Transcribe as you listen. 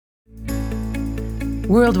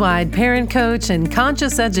Worldwide parent coach and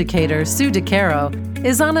conscious educator Sue DeCaro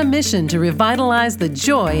is on a mission to revitalize the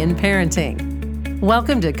joy in parenting.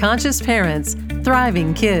 Welcome to Conscious Parents,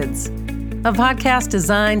 Thriving Kids, a podcast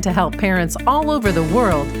designed to help parents all over the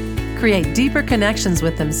world create deeper connections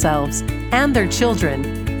with themselves and their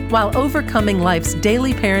children while overcoming life's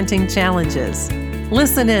daily parenting challenges.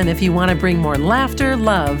 Listen in if you want to bring more laughter,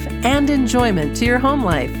 love, and enjoyment to your home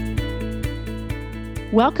life.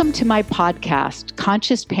 Welcome to my podcast,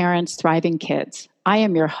 Conscious Parents, Thriving Kids. I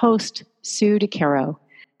am your host, Sue DeCaro.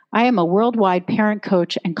 I am a worldwide parent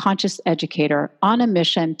coach and conscious educator on a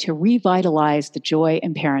mission to revitalize the joy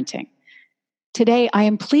in parenting. Today, I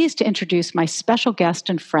am pleased to introduce my special guest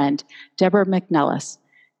and friend, Deborah McNellis.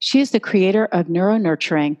 She is the creator of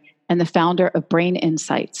NeuroNurturing and the founder of Brain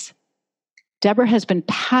Insights. Deborah has been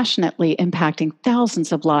passionately impacting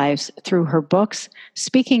thousands of lives through her books,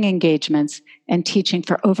 speaking engagements, and teaching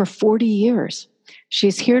for over 40 years.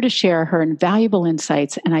 She's here to share her invaluable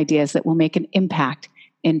insights and ideas that will make an impact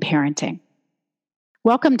in parenting.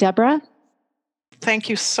 Welcome, Deborah. Thank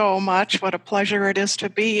you so much. What a pleasure it is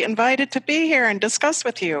to be invited to be here and discuss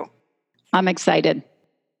with you. I'm excited.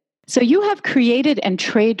 So you have created and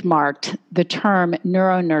trademarked the term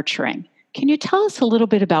NeuroNurturing. Can you tell us a little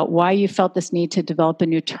bit about why you felt this need to develop a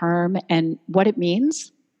new term and what it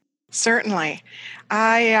means? Certainly.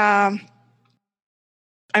 I'm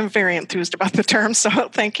very enthused about the term, so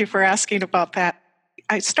thank you for asking about that.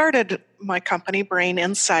 I started my company, Brain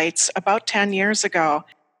Insights, about 10 years ago.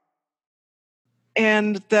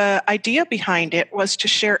 And the idea behind it was to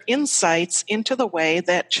share insights into the way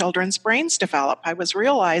that children's brains develop. I was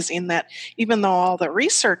realizing that even though all the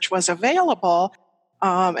research was available,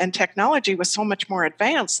 and technology was so much more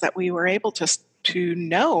advanced that we were able to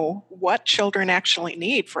know what children actually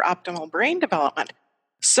need for optimal brain development.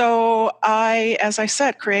 So I, as I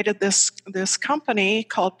said, created this company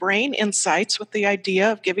called Brain Insights with the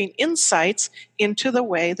idea of giving insights into the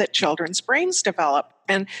way that children's brains develop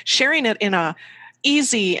and sharing it in a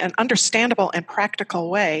easy and understandable and practical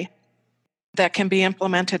way that can be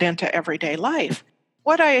implemented into everyday life.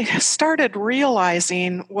 What I started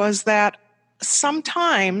realizing was that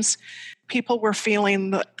sometimes people were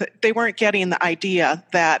feeling that they weren't getting the idea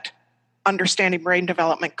that understanding brain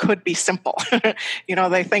development could be simple.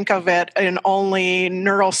 They think of it in only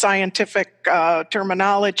neuroscientific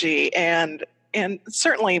terminology, and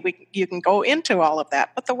certainly you can go into all of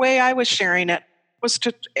that. But the way I was sharing it was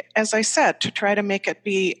to, as I said, to try to make it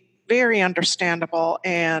be very understandable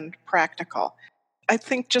and practical. I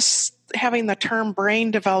think just having the term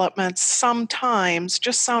brain development sometimes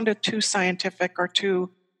just sounded too scientific or too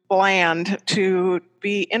bland to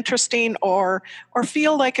be interesting or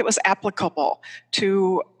feel like it was applicable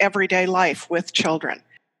to everyday life with children.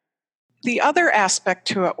 The other aspect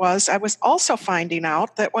to it was I was also finding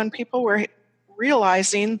out that when people were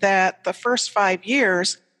realizing that the first 5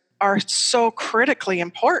 years are so critically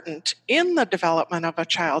important in the development of a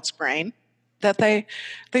child's brain, that they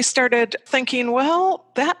started thinking, well,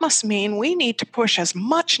 that must mean we need to push as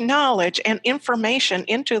much knowledge and information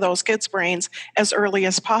into those kids' brains as early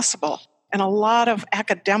as possible. And a lot of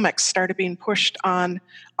academics started being pushed on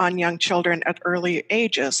young children at early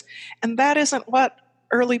ages. And that isn't what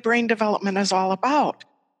early brain development is all about.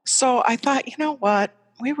 So I thought, you know what?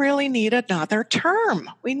 We really need another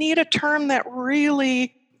term. We need a term that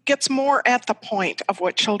really gets more at the point of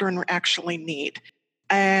what children actually need.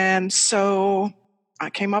 And so I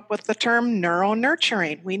came up with the term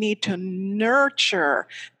NeuroNurturing. We need to nurture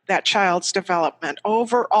that child's development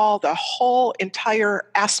overall, the whole entire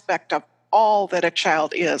aspect of all that a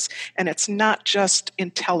child is. And it's not just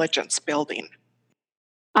intelligence building.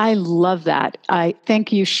 I love that. I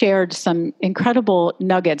think you shared some incredible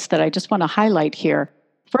nuggets that I just want to highlight here.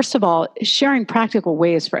 First of all, sharing practical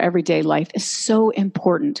ways for everyday life is so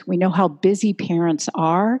important. We know how busy parents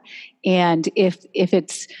are, and if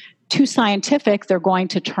it's too scientific, they're going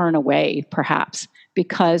to turn away, perhaps,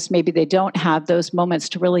 because maybe they don't have those moments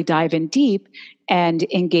to really dive in deep and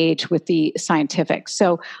engage with the scientific.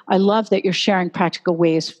 So I love that you're sharing practical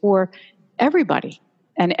ways for everybody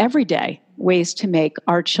and everyday ways to make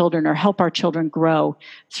our children or help our children grow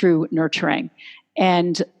through nurturing.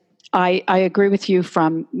 And I agree with you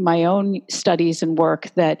from my own studies and work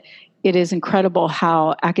that it is incredible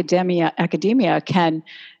how academia can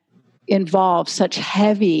involve such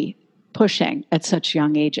heavy pushing at such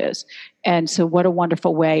young ages. And so what a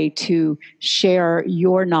wonderful way to share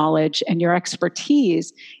your knowledge and your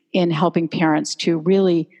expertise in helping parents to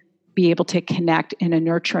really be able to connect in a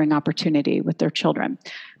nurturing opportunity with their children.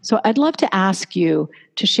 So I'd love to ask you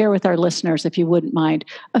to share with our listeners, if you wouldn't mind,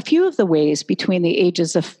 a few of the ways between the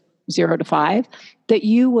ages of 0 to 5, that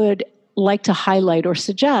you would like to highlight or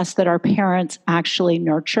suggest that our parents actually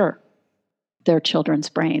nurture their children's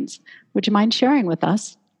brains? Would you mind sharing with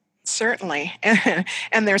us? Certainly.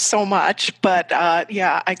 And there's so much, but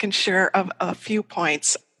yeah, I can share a few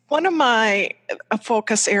points. One of my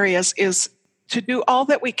focus areas is to do all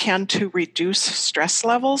that we can to reduce stress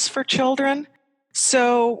levels for children.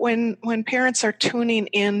 So when parents are tuning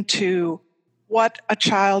into what a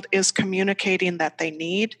child is communicating that they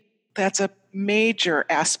need, that's a major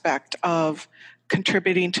aspect of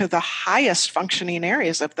contributing to the highest functioning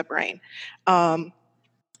areas of the brain.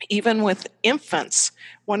 Even with infants,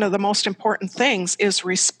 one of the most important things is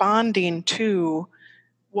responding to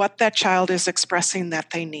what that child is expressing that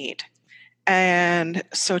they need. And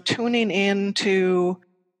so tuning into,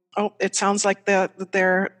 oh, it sounds like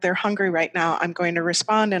they're hungry right now. I'm going to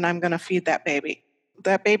respond and I'm going to feed that baby.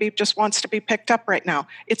 That baby just wants to be picked up right now.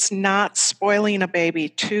 It's not spoiling a baby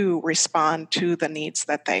to respond to the needs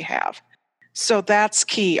that they have. So that's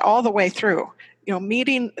key all the way through.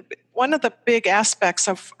 Meeting, one of the big aspects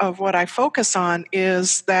of what I focus on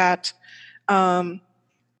is that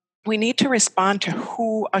we need to respond to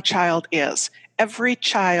who a child is. Every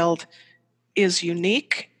child is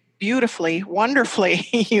unique, beautifully, wonderfully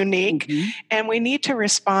unique, and we need to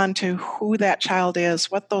respond to who that child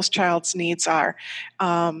is, what those child's needs are.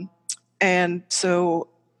 And so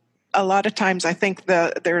a lot of times I think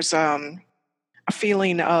there's a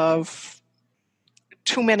feeling of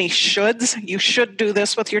too many shoulds. You should do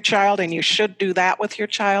this with your child and you should do that with your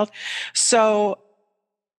child. So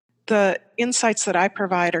the insights that I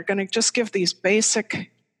provide are going to just give these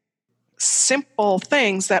basic, simple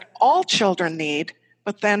things that all children need,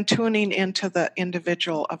 but then tuning into the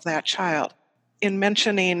individual of that child. In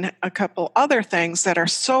mentioning a couple other things that are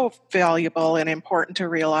so valuable and important to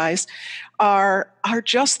realize are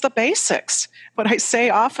just the basics. What I say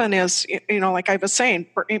often is, like I was saying,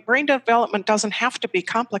 brain development doesn't have to be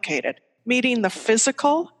complicated. Meeting the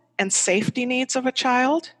physical and safety needs of a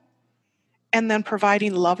child, and then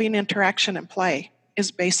providing loving interaction and play is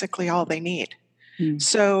basically all they need.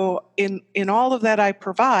 So in all of that I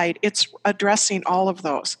provide, it's addressing all of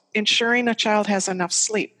those. Ensuring a child has enough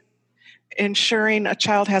sleep. Ensuring a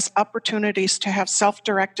child has opportunities to have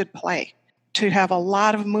self-directed play, to have a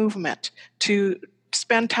lot of movement, to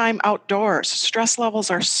spend time outdoors. Stress levels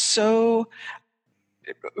are so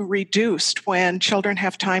reduced when children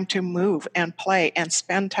have time to move and play and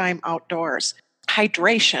spend time outdoors.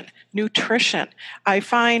 Hydration, nutrition. I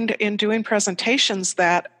find in doing presentations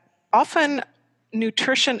that often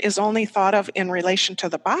nutrition is only thought of in relation to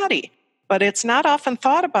the body, but it's not often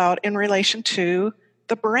thought about in relation to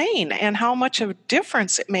the brain and how much of a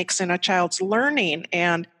difference it makes in a child's learning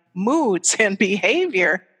and moods and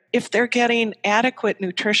behavior if they're getting adequate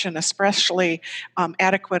nutrition, especially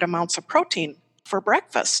adequate amounts of protein for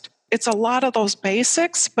breakfast. It's a lot of those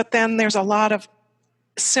basics, but then there's a lot of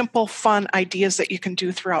simple, fun ideas that you can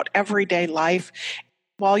do throughout everyday life.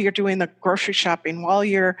 While you're doing the grocery shopping, while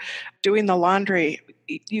you're doing the laundry,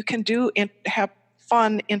 you can have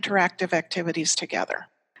fun, interactive activities together.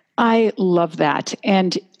 I love that.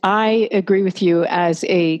 And I agree with you as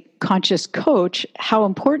a conscious coach, how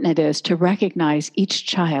important it is to recognize each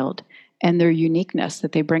child and their uniqueness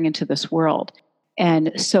that they bring into this world.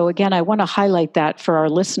 And so again, I want to highlight that for our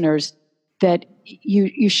listeners, that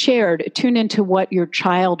you shared, tune into what your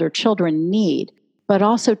child or children need, but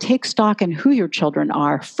also take stock in who your children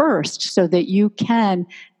are first so that you can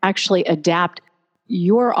actually adapt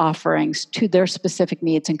your offerings to their specific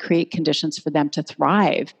needs and create conditions for them to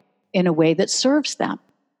thrive in a way that serves them.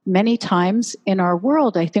 Many times in our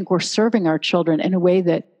world, I think we're serving our children in a way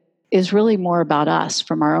that is really more about us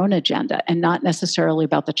from our own agenda and not necessarily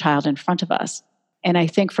about the child in front of us. And I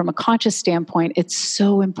think from a conscious standpoint, it's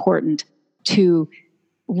so important to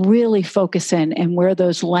really focus in and wear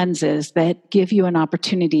those lenses that give you an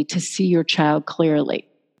opportunity to see your child clearly.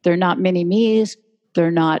 They're not mini-me's. They're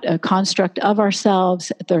not a construct of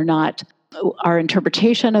ourselves. They're not our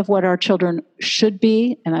interpretation of what our children should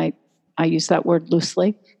be, and I use that word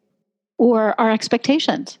loosely, or our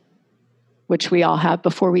expectations, which we all have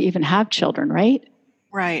before we even have children, right?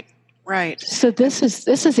 Right. So this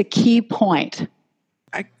is a key point.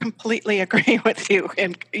 I completely agree with you.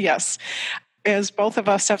 And yes, as both of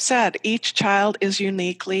us have said, each child is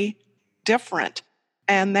uniquely different.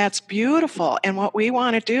 And that's beautiful. And what we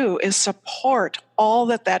want to do is support all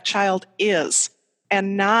that child is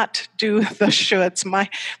and not do the shoulds.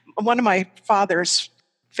 One of my father's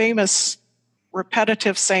famous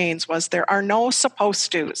repetitive sayings was, there are no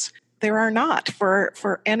supposed to's. There are not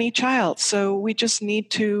for any child. So we just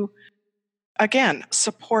need to, again,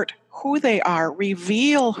 support who they are,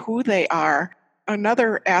 reveal who they are.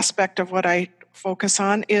 Another aspect of what I focus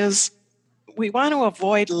on is we want to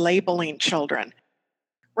avoid labeling children.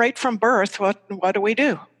 Right from birth, what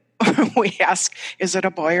do? We ask, is it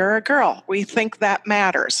a boy or a girl? We think that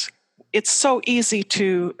matters. It's so easy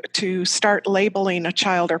to start labeling a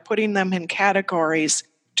child or putting them in categories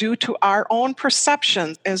due to our own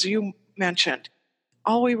perceptions, as you mentioned.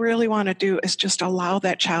 All we really want to do is just allow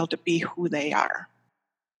that child to be who they are.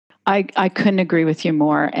 I couldn't agree with you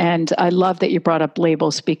more. And I love that you brought up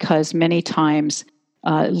labels, because many times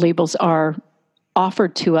labels are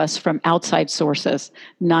offered to us from outside sources,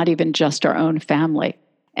 not even just our own family.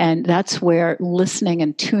 And that's where listening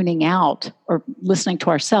and tuning out, or listening to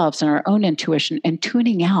ourselves and our own intuition and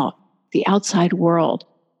tuning out the outside world,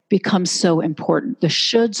 becomes so important. The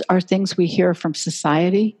shoulds are things we hear from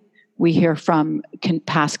society. We hear from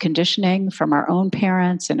past conditioning from our own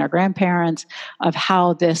parents and our grandparents of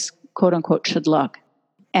how this quote unquote should look.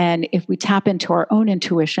 And if we tap into our own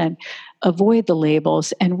intuition, avoid the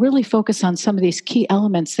labels, and really focus on some of these key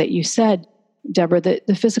elements that you said, Deborah,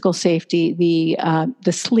 the physical safety,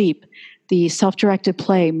 the sleep, the self-directed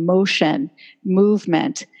play, motion,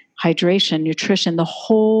 movement, hydration, nutrition, the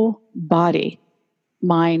whole body,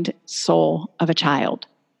 mind, soul of a child,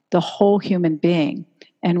 the whole human being,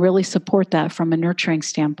 and really support that from a nurturing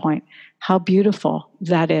standpoint. How beautiful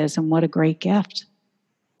that is, and what a great gift.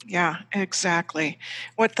 Yeah, exactly.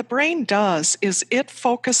 What the brain does is it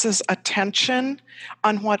focuses attention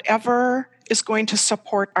on whatever is going to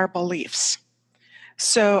support our beliefs.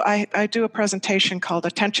 So I do a presentation called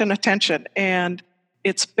Attention, and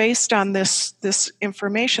it's based on this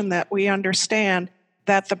information that we understand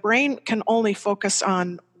that the brain can only focus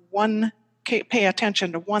on pay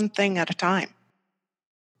attention to one thing at a time.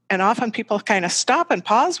 And often people kind of stop and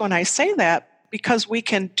pause when I say that, because we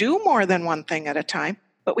can do more than one thing at a time,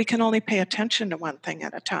 but we can only pay attention to one thing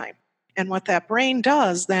at a time. And what that brain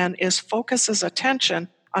does then is focuses attention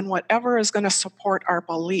on whatever is going to support our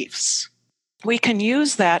beliefs. We can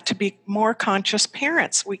use that to be more conscious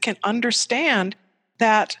parents. We can understand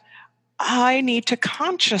that I need to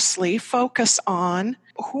consciously focus on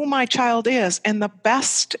who my child is and the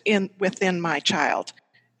best within my child,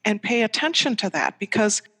 and pay attention to that.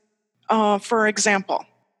 Because, for example,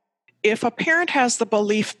 if a parent has the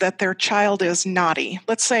belief that their child is naughty,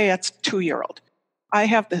 let's say it's a 2-year-old. I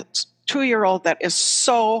have this 2-year-old that is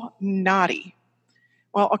so naughty.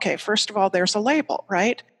 Well, okay, first of all, there's a label,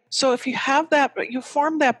 right? So if you have that, you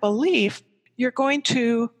form that belief, you're going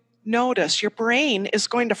to notice, your brain is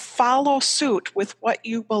going to follow suit with what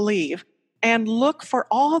you believe and look for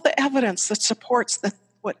all the evidence that supports that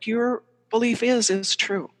what your belief is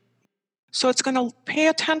true. So it's going to pay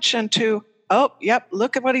attention to, oh, yep,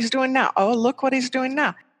 look at what he's doing now. Oh, look what he's doing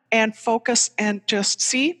now. And focus and just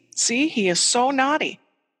see, he is so naughty.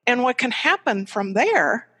 And what can happen from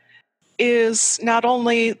there is not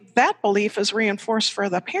only that belief is reinforced for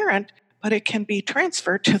the parent, but it can be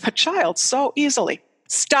transferred to the child so easily.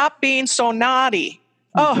 Stop being so naughty.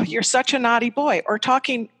 Oh, you're such a naughty boy. Or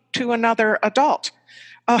talking to another adult.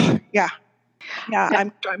 Oh, yeah.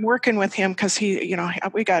 I'm working with him because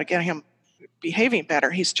we got to get him behaving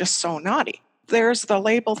better. He's just so naughty. There's the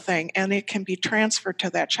label thing, and it can be transferred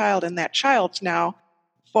to that child, and that child's now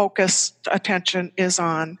focused attention is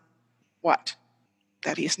on what?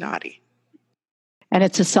 That he's naughty. And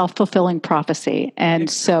it's a self-fulfilling prophecy. And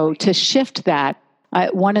so to shift that,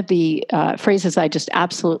 one of the phrases I just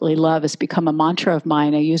absolutely love, has become a mantra of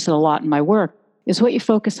mine, I use it a lot in my work, is what you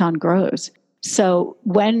focus on grows. So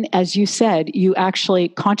when, as you said, you actually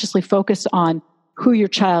consciously focus on who your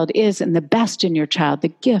child is and the best in your child, the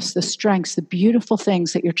gifts, the strengths, the beautiful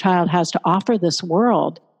things that your child has to offer this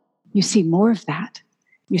world, you see more of that.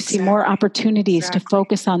 You see more opportunities to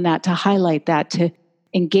focus on that, to highlight that, to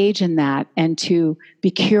engage in that, and to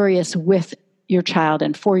be curious with your child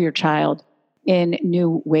and for your child in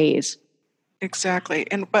new ways. Exactly.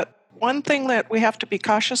 But one thing that we have to be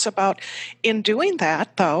cautious about in doing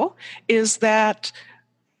that, though, is that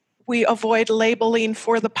we avoid labeling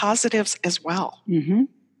for the positives as well. Mm-hmm.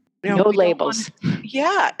 No labels.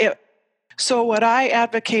 So what I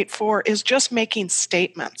advocate for is just making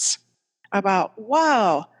statements about,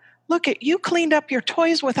 wow, look at you cleaned up your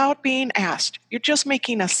toys without being asked. You're just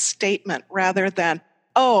making a statement rather than,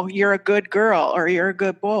 oh, you're a good girl or you're a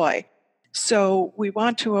good boy. So we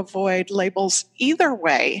want to avoid labels either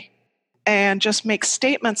way and just make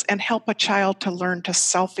statements and help a child to learn to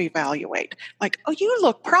self-evaluate. Like, oh, you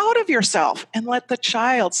look proud of yourself, and let the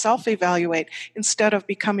child self-evaluate instead of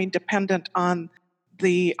becoming dependent on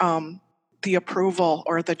the approval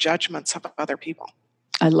or the judgments of other people.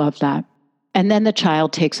 I love that. And then the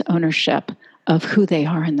child takes ownership of who they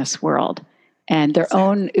are in this world and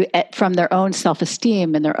from their own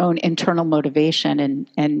self-esteem and their own internal motivation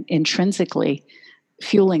and intrinsically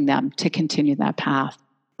fueling them to continue that path.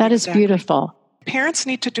 That is beautiful. Parents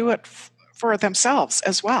need to do it for themselves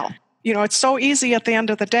as well. It's so easy at the end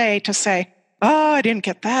of the day to say, oh, I didn't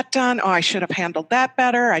get that done. Oh, I should have handled that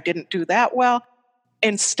better. I didn't do that well.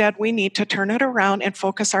 Instead, we need to turn it around and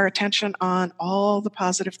focus our attention on all the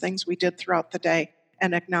positive things we did throughout the day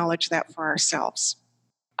and acknowledge that for ourselves.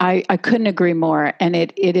 I couldn't agree more. And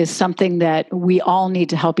it is something that we all need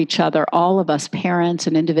to help each other. All of us, parents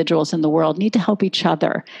and individuals in the world, need to help each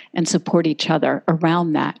other and support each other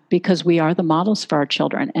around that because we are the models for our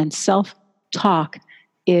children. And self-talk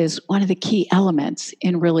is one of the key elements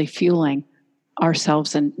in really fueling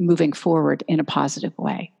ourselves and moving forward in a positive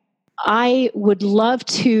way. I would love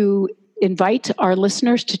to invite our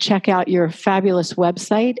listeners to check out your fabulous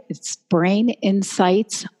website. It's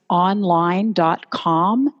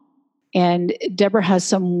braininsightsonline.com. And Deborah has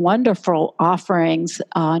some wonderful offerings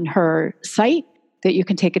on her site that you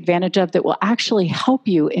can take advantage of that will actually help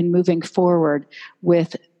you in moving forward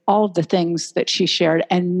with all of the things that she shared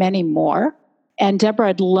and many more. And Deborah,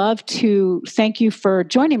 I'd love to thank you for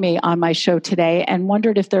joining me on my show today and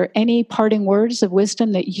wondered if there are any parting words of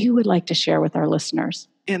wisdom that you would like to share with our listeners.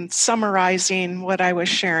 In summarizing what I was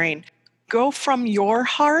sharing, go from your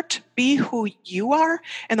heart, be who you are,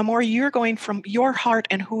 and the more you're going from your heart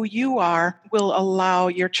and who you are will allow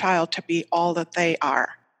your child to be all that they are.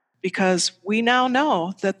 Because we now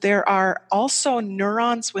know that there are also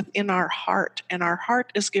neurons within our heart, and our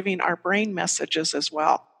heart is giving our brain messages as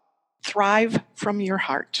well. Thrive from your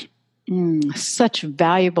heart. Such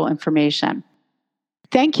valuable information.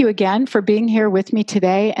 Thank you again for being here with me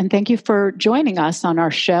today, and thank you for joining us on our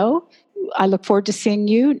show. I look forward to seeing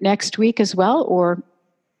you next week as well, or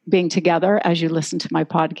being together as you listen to my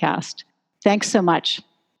podcast. Thanks so much.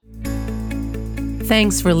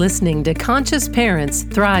 Thanks for listening to Conscious Parents,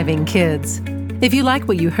 Thriving Kids. If you like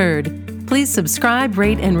what you heard, please subscribe,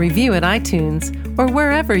 rate, and review at iTunes or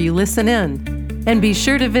wherever you listen in. And be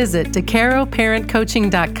sure to visit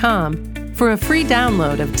DeCaroParentCoaching.com for a free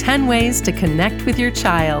download of 10 ways to connect with your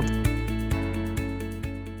child.